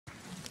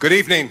Good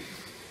evening.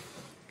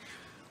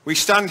 We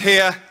stand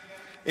here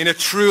in a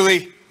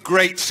truly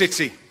great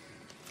city,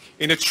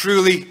 in a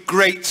truly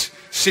great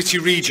city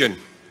region.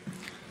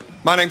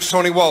 My name's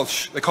Tony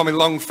Walsh. They call me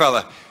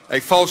Longfella.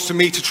 It falls to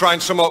me to try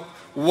and sum up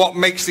what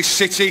makes this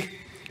city,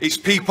 its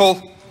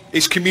people,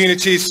 its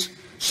communities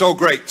so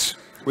great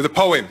with a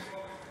poem.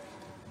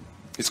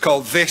 It's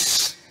called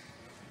This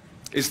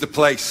Is the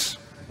Place.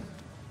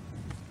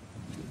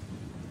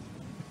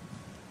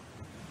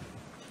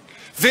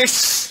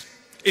 This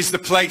is the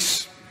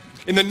place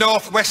in the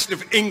northwest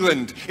of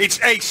England.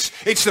 It's ace,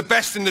 it's the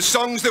best, and the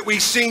songs that we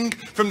sing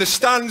from the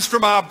stands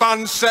from our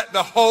bands set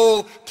the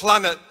whole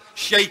planet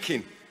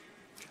shaking.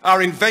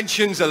 Our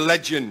inventions are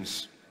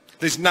legends.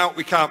 There's naught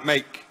we can't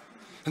make.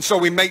 And so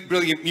we make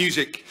brilliant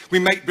music, we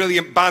make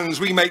brilliant bands,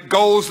 we make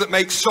goals that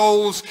make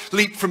souls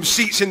leap from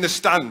seats in the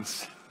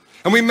stands.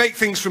 And we make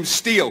things from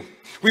steel,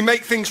 we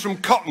make things from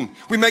cotton,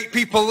 we make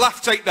people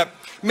laugh, take that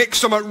mix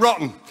something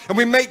rotten, and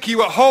we make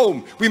you at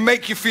home, we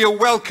make you feel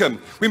welcome,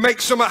 we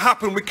make something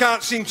happen, we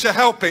can't seem to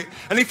help it.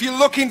 And if you're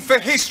looking for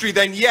history,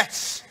 then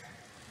yes,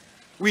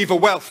 we've a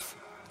wealth.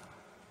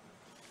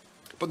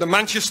 But the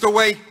Manchester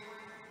way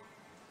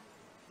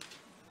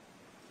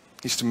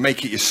is to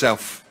make it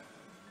yourself.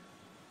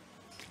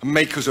 And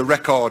make us a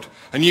record,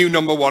 a new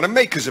 #1, and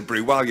make us a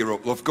brew while you're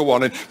up, love, go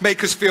on, and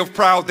make us feel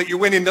proud that you're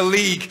winning the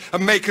league,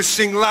 and make us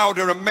sing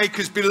louder, and make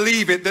us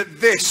believe it,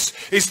 that this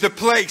is the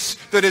place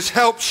that has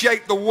helped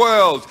shape the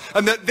world,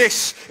 and that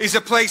this is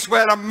a place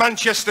where a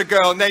Manchester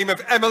girl named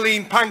of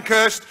Emmeline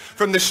Pankhurst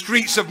from the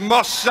streets of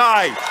Moss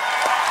Side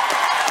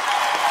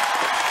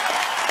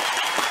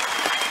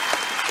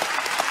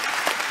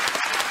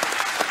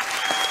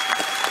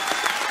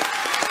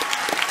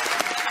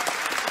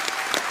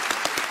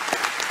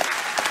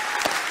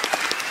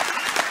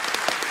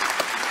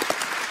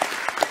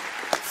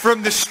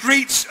from the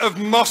streets of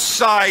Moss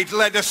Side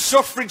led a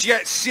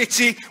suffragette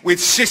city with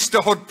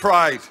sisterhood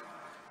pride.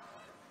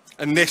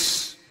 And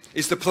this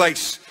is the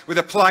place with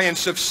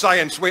appliance of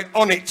science. We're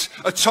on it,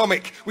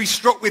 atomic. We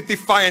struck with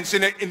defiance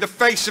in the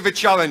face of a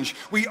challenge.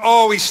 We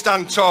always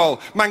stand tall.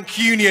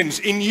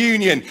 Mancunians in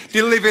union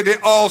delivered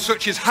it all,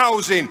 such as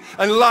housing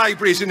and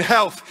libraries and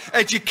health,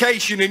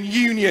 education and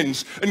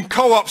unions and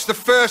co-ops, the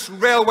first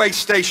railway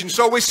station.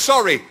 So we're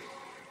sorry.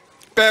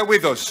 Bear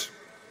with us.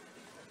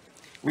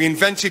 We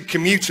invented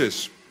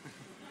commuters.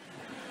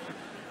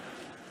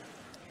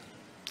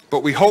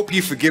 But we hope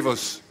you forgive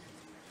us.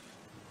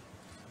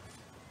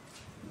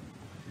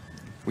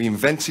 We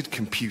invented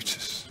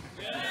computers.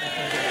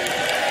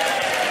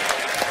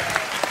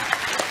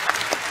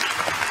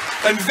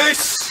 And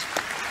this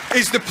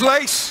is the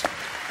place.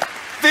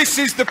 This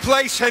is the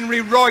place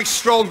Henry Royce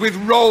strolled with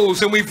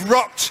rolls, and we've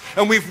rocked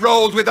and we've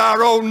rolled with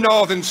our own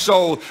northern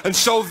soul. And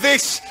so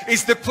this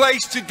is the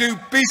place to do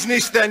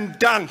business then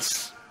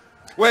dance,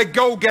 where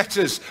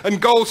go-getters and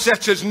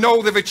goal-setters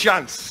know they've a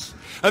chance.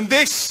 And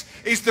this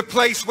is the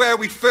place where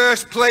we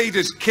first played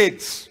as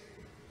kids.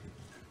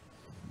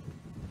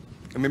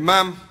 And my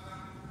mum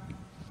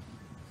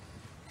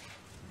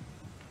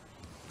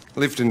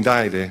lived and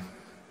died here.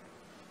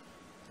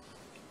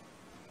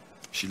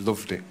 She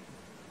loved it.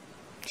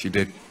 She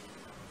did.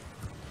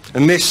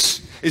 And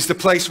this is the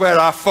place where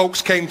our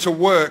folks came to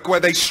work,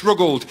 where they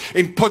struggled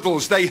in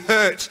puddles, they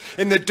hurt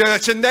in the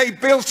dirt, and they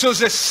built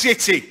us a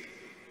city.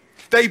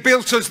 They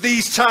built us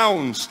these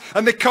towns,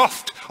 and they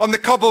coughed on the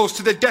cobbles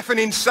to the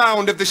deafening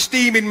sound of the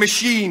steaming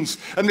machines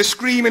and the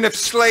screaming of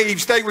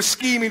slaves. They were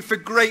scheming for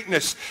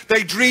greatness.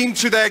 They dreamed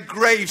to their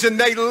graves, and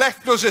they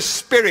left us a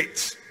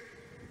spirit.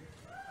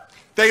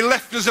 They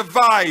left us a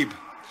vibe,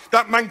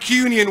 that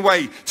Mancunian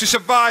way to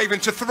survive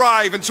and to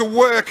thrive and to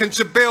work and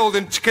to build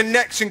and to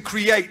connect and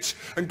create.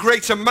 And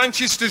Greater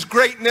Manchester's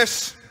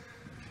greatness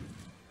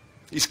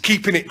is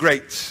keeping it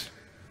great.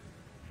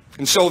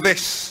 And so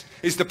this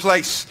is the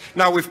place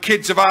now with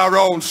kids of our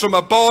own. Some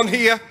are born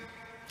here,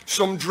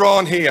 some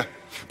drawn here,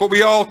 but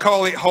we all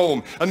call it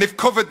home. And they've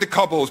covered the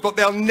cobbles, but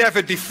they'll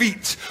never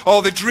defeat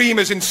all the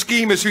dreamers and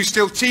schemers who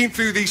still teem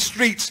through these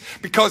streets,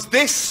 because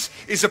this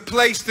is a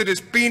place that has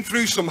been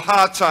through some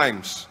hard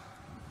times.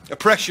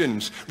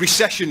 Oppressions,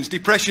 recessions,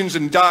 depressions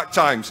and dark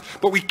times.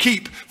 But we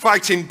keep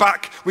fighting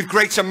back with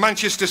Greater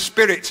Manchester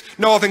spirit,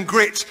 northern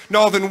grit,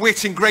 northern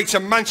wit in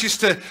Greater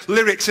Manchester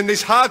lyrics. And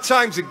there's hard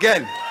times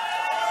again.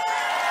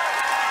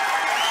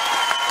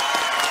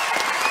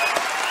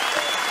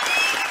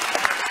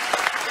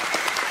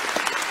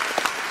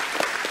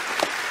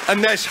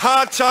 And there's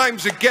hard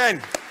times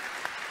again.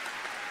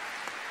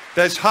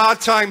 There's hard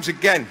times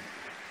again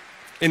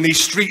in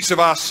these streets of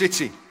our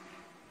city.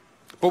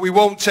 But we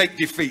won't take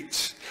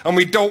defeat. And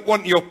we don't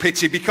want your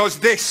pity, because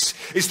this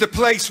is the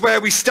place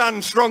where we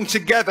stand strong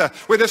together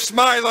with a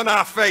smile on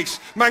our face,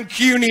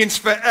 Mancunians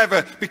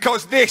forever,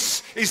 because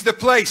this is the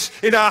place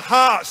in our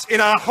hearts,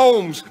 in our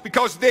homes,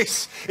 because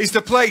this is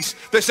the place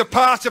that's a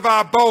part of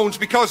our bones,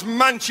 because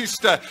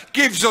Manchester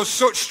gives us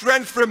such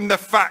strength from the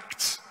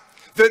fact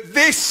that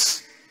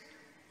this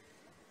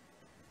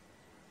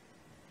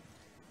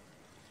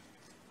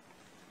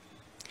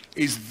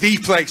is the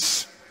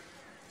place.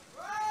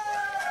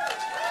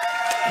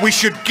 We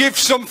should give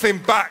something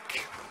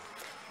back.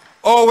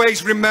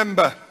 Always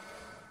remember.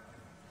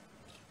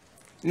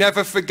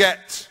 Never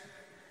forget.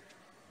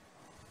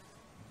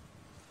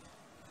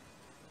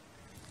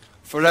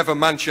 Forever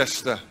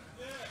Manchester.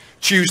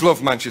 Choose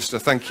love, Manchester.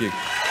 Thank you.